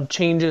just a lot of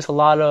changes, a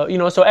lot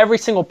of, so every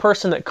single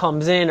person that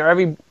comes in or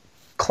every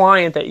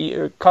client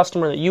or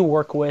customer that you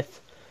work with,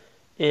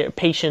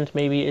 patient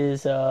maybe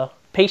is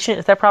patient.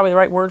 Is that probably the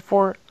right word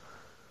for it?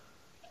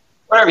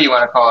 Whatever you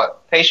want to call it.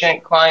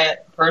 Patient, client,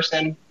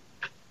 person.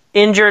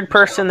 Injured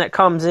person that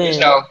comes in.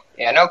 No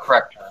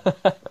correct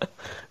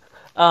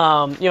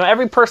term.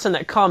 Every person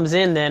that comes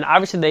in, then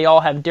obviously they all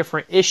have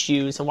different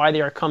issues and why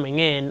they are coming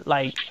in.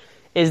 Like,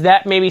 is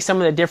that maybe some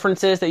of the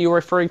differences that you were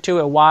referring to,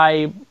 and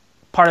why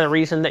part of the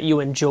reason that you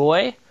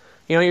enjoy,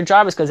 your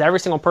job is because every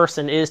single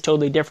person is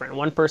totally different.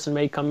 One person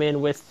may come in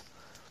with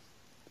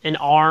an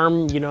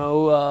arm,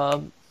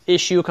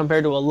 issue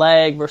compared to a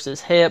leg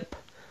versus hip.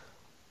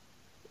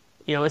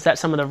 Is that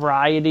some of the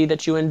variety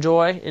that you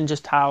enjoy, and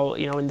just how,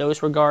 in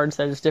those regards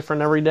that is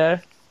different every day?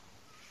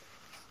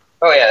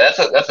 Oh yeah,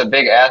 that's a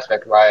big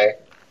aspect why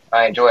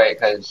I enjoy it,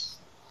 because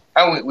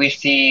we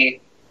see.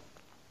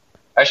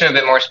 I should have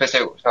been more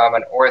specific. So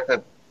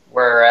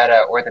we're at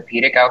an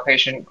orthopedic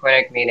outpatient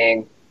clinic,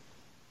 meaning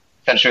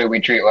essentially we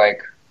treat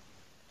like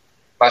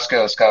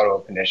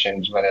musculoskeletal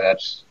conditions, whether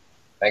that's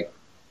like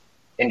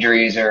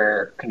injuries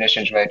or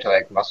conditions related to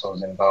like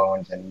muscles and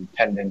bones and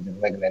tendons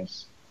and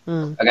ligaments.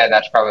 Again,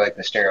 that's probably like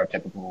the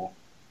stereotypical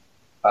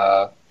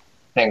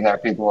things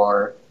that people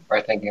are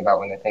thinking about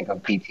when they think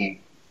of PT.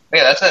 But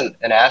yeah, that's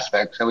an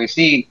aspect. So we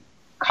see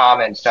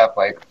common stuff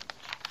like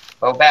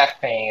low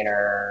back pain,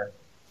 or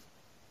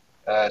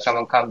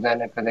someone comes in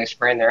because they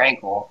sprain their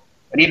ankle.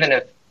 But even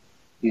if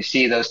you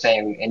see those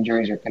same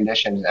injuries or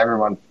conditions,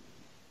 everyone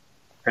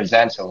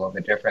presents a little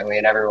bit differently,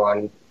 and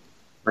everyone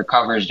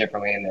recovers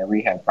differently in their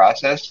rehab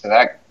process. So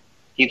that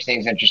keeps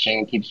things interesting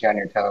and keeps you on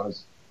your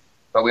toes.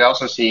 But we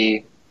also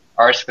see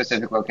our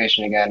specific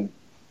location, again,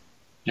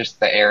 just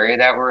the area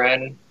that we're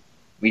in.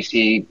 We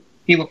see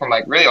people from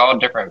like really all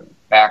different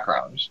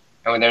backgrounds.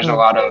 And there's a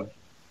lot of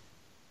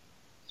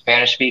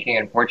Spanish speaking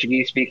and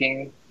Portuguese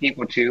speaking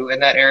people too in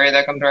that area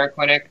that come to our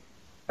clinic.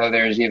 So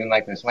there's even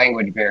like this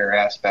language barrier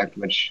aspect,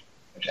 which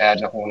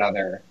adds a whole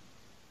nother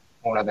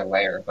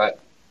layer. But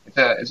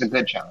it's a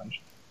good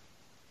challenge.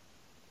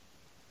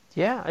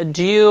 Yeah.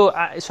 So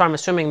I'm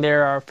assuming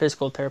there are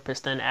physical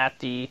therapists then at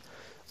the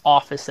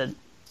office that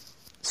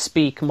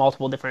speak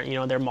multiple different,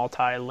 they're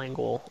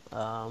multilingual,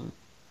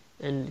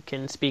 and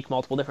can speak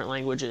multiple different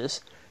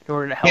languages in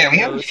order to help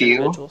those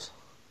individuals.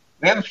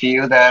 We have a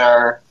few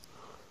that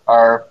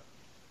are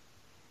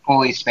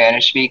fully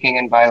Spanish speaking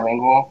and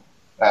bilingual.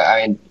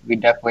 It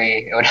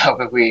would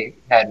help if we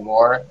had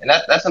more. And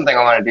that's something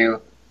I want to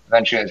do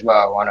eventually as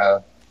well. I want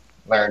to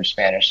learn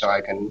Spanish so I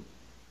can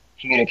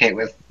communicate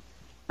with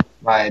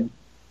my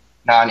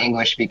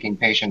non-English speaking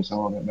patients a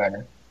little bit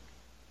better.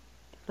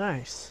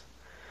 Nice.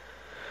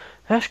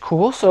 That's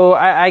cool. So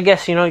I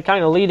guess, kind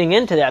of leading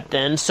into that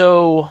then.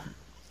 So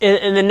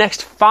in the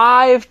next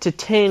 5 to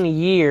 10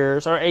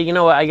 years, or,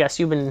 I guess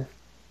you've been,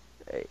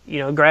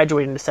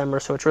 graduating in December,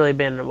 so it's really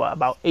been,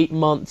 about 8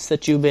 months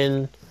that you've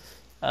been,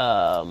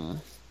 or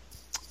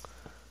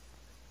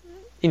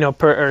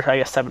I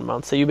guess 7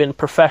 months. So you've been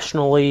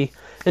professionally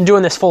and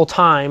doing this full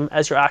time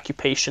as your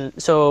occupation.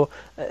 So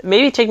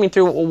maybe take me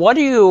through, what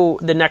do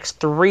the next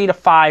 3 to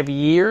 5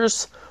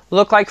 years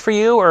look like for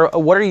you, or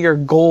what are your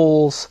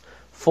goals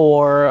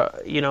for,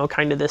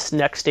 kind of this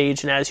next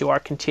stage, and as you are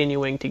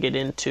continuing to get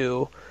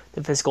into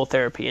the physical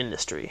therapy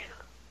industry?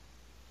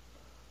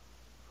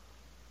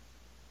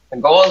 The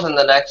goals in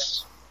the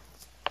next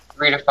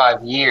 3 to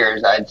 5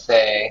 years, I'd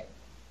say,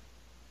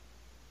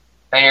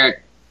 and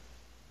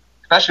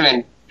especially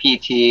in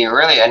PT or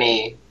really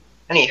any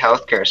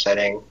healthcare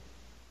setting,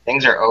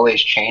 things are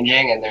always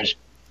changing, and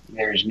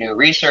there's new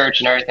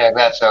research and everything like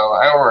that. So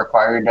I'm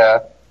required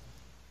to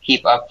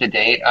keep up to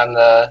date on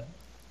the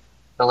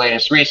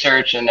latest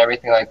research and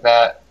everything like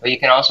that. But you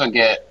can also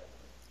get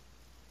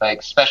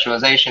like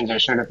specializations or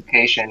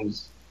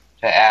certifications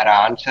to add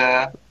on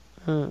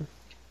to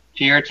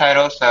your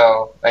title.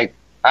 So like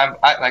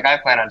I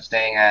plan on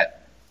staying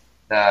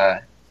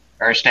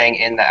staying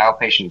in the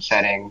outpatient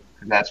setting,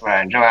 because that's what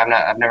I enjoy.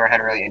 I've never had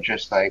really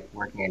interest like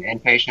working in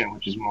inpatient,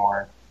 which is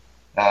more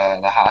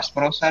the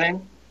hospital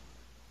setting.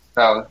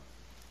 So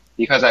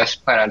because I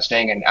plan on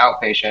staying in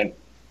outpatient,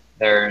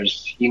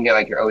 you can get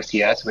like your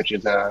OCS, which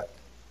is a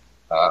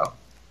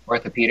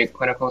orthopedic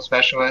clinical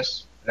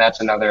specialist. And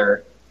that's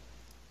another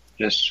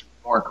just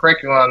more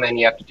curriculum, and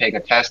you have to take a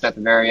test at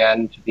the very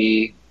end to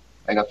be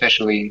like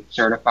officially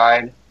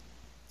certified.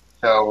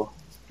 So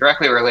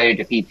directly related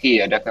to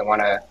PT, I definitely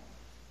want to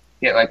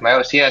get like my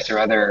OCS or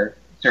other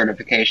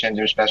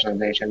certifications or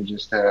specializations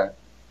just to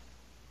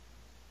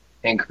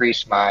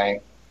increase my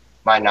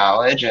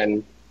knowledge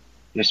and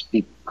just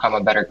become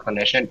a better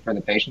clinician for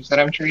the patients that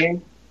I'm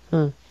treating.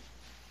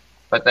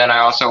 But then I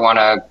also want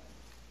to,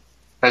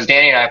 because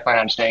Danny and I plan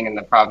on staying in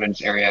the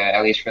Providence area,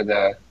 at least for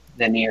the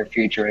near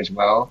future as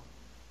well.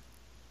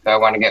 So I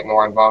want to get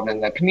more involved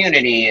in the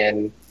community,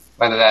 and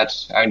whether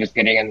that's I'm just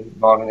getting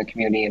involved in the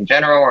community in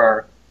general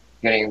or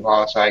getting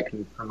involved so I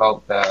can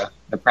promote the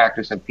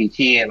practice of PT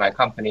in my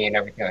company and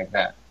everything like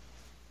that.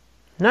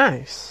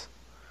 Nice.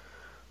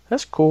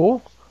 That's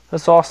cool.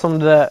 That's awesome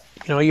that,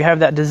 you have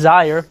that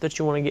desire that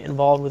you want to get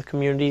involved with the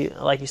community,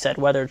 like you said,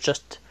 whether it's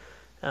just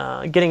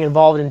getting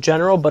involved in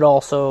general, but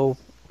also,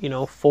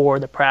 for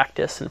the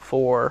practice and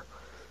for,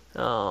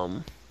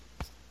 the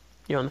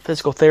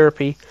physical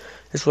therapy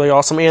is really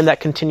awesome. And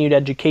that continued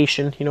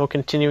education,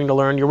 continuing to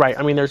learn. You're right.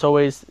 I mean, there's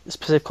always,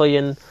 specifically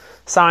in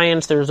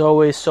science, there's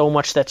always so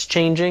much that's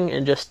changing,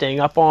 and just staying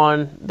up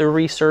on the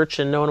research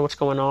and knowing what's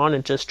going on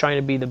and just trying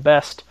to be the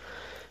best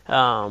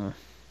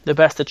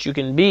that you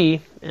can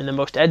be and the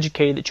most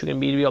educated that you can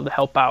be to be able to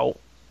help out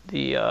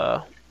the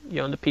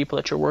the people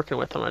that you're working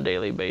with on a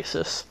daily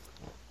basis.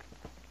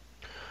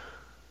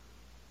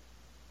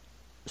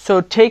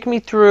 So take me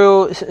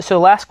through. So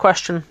last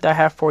question that I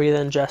have for you,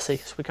 then, Jesse.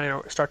 So we kind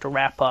of start to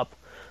wrap up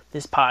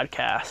this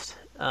podcast.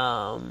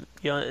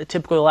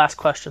 Typically the last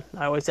question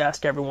I always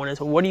ask everyone is,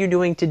 what are you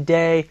doing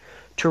today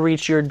to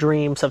reach your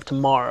dreams of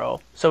tomorrow?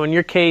 So in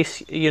your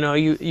case,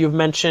 you've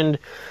mentioned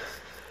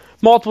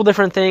multiple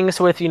different things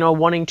with,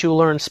 wanting to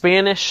learn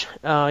Spanish,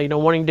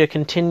 wanting to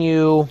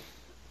continue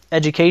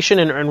education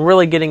and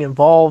really getting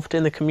involved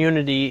in the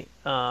community,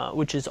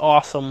 which is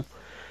awesome.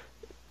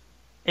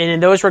 And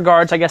in those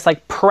regards, I guess,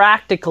 like,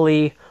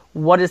 practically,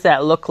 what does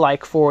that look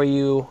like for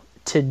you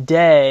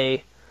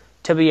today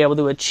to be able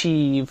to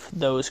achieve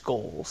those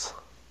goals?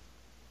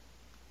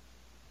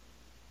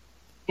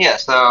 Yeah,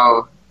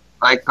 so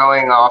like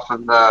going off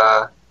of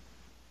the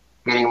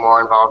getting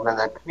more involved in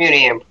the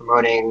community and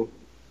promoting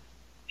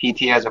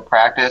PT as a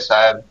practice,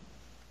 I've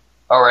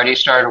already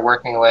started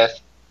working with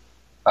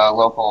a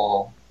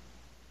local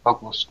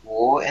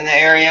school in the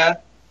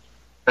area,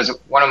 because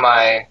one of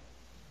my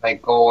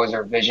goals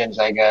or visions,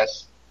 I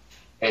guess,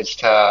 is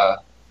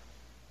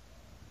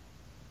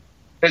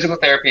physical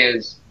therapy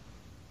is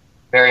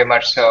very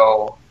much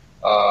so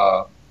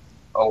a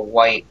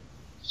white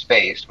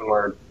space when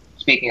we're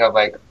speaking of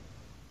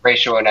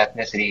racial and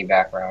ethnicity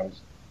backgrounds.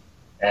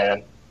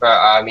 And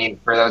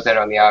for those that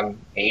know me, I'm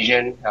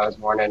Asian. I was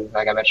born in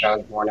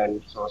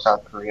Seoul,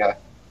 South Korea.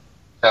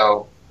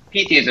 So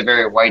PT is a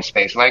very white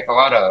space, like a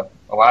lot of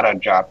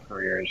job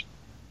careers.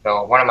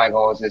 So one of my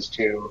goals is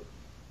to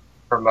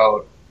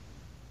promote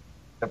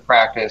the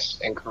practice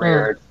and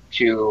career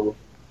to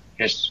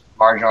just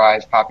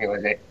marginalized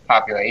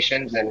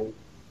populations and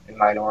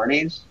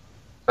minorities.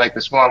 So like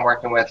the school I'm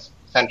working with,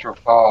 Central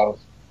Falls,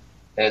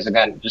 is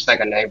again just like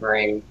a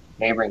neighboring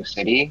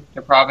city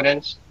to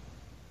Providence,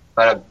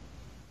 but a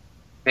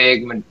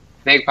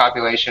big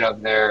population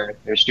of their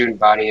student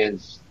body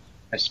is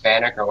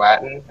Hispanic or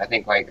Latin. I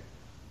think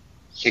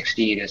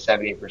 60 to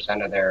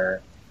 70% of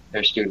their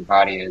student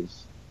body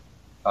is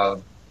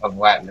of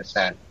Latin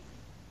descent,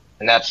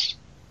 and that's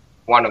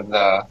one of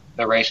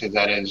the races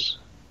that is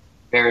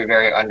very,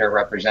 very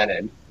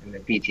underrepresented in the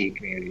PT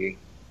community.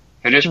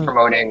 So just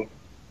promoting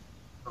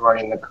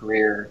the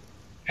career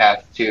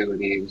path to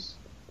these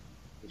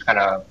kind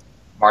of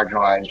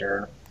marginalized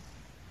or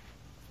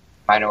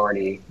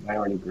minority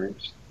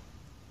groups.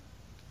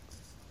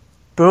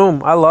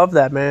 Boom. I love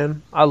that,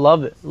 man. I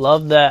love it.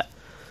 Love that.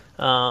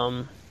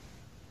 Obviously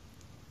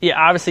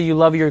you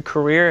love your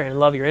career and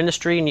love your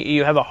industry, and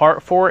you have a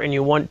heart for it, and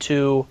you want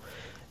to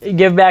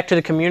give back to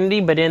the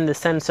community, but in the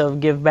sense of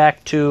give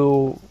back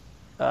to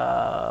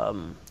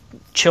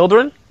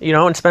children,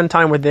 and spend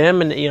time with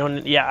them. And,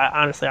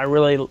 honestly, I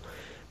really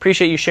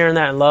appreciate you sharing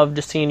that and love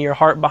just seeing your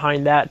heart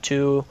behind that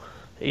to,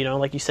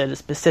 like you said,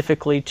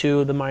 specifically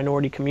to the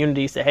minority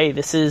communities, that, hey,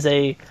 this is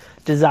a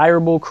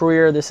desirable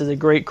career. This is a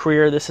great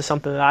career. This is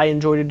something that I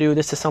enjoy to do.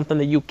 This is something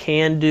that you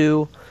can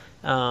do,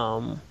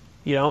 and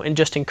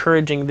just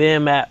encouraging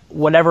them at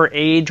whatever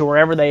age or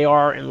wherever they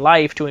are in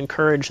life to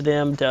encourage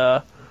them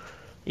to,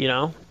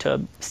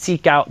 to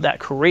seek out that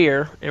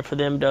career, and for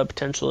them to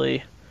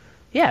potentially,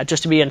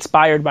 just to be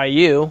inspired by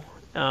you,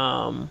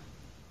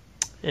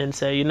 and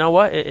say, you know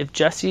what, if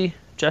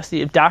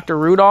if Dr.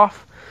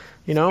 Rudolph,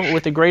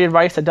 with the great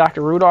advice that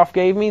Dr. Rudolph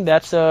gave me,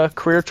 that's a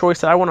career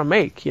choice that I want to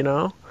make,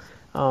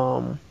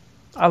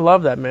 I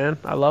love that, man.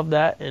 I love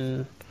that,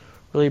 and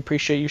really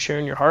appreciate you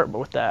sharing your heart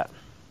with that.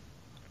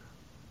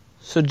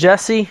 So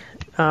Jesse,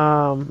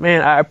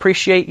 man, I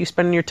appreciate you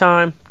spending your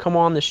time, come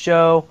on the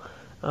show.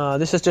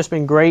 This has just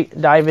been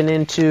great, diving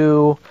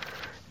into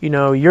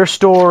your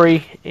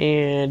story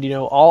and,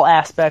 all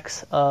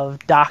aspects of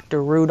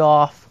Dr.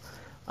 Rudolph.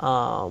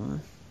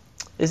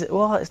 It's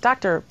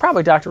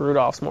probably Dr.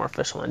 Rudolph's more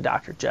official than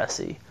Dr.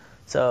 Jesse.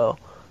 So,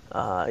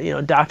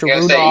 Dr.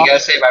 Rudolph. You gotta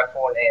say my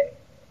full name.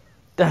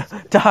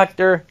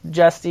 Dr.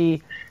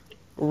 Jesse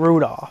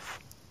Rudolph.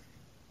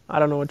 I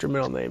don't know what your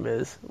middle name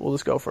is. We'll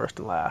just go first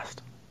and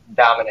last.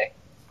 Dominic.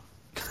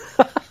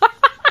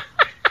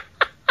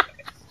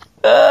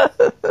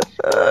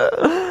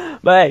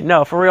 But hey,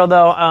 no, for real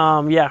though,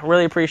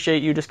 really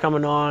appreciate you just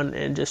coming on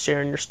and just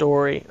sharing your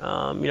story.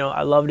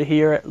 I love to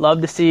hear it,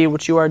 love to see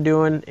what you are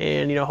doing,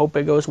 and hope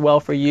it goes well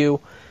for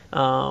you.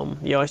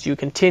 As you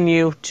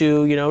continue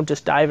to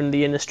just dive into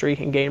the industry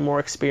and gain more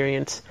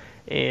experience,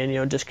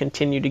 and just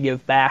continue to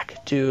give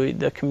back to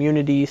the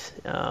communities,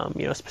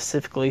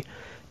 specifically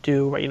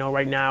to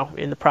right now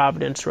in the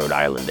Providence, Rhode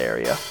Island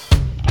area.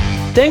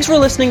 Thanks for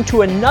listening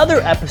to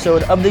another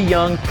episode of The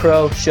Young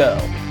Pro Show.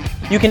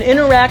 You can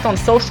interact on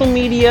social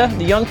media.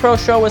 The Young Pro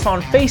Show is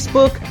on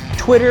Facebook,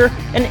 Twitter,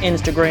 and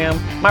Instagram.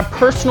 My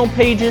personal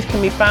pages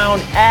can be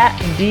found at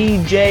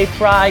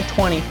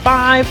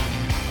DJFry25.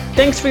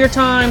 Thanks for your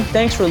time.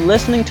 Thanks for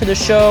listening to the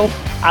show.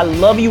 I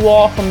love you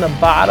all from the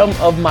bottom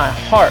of my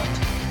heart,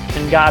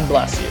 and God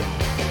bless you.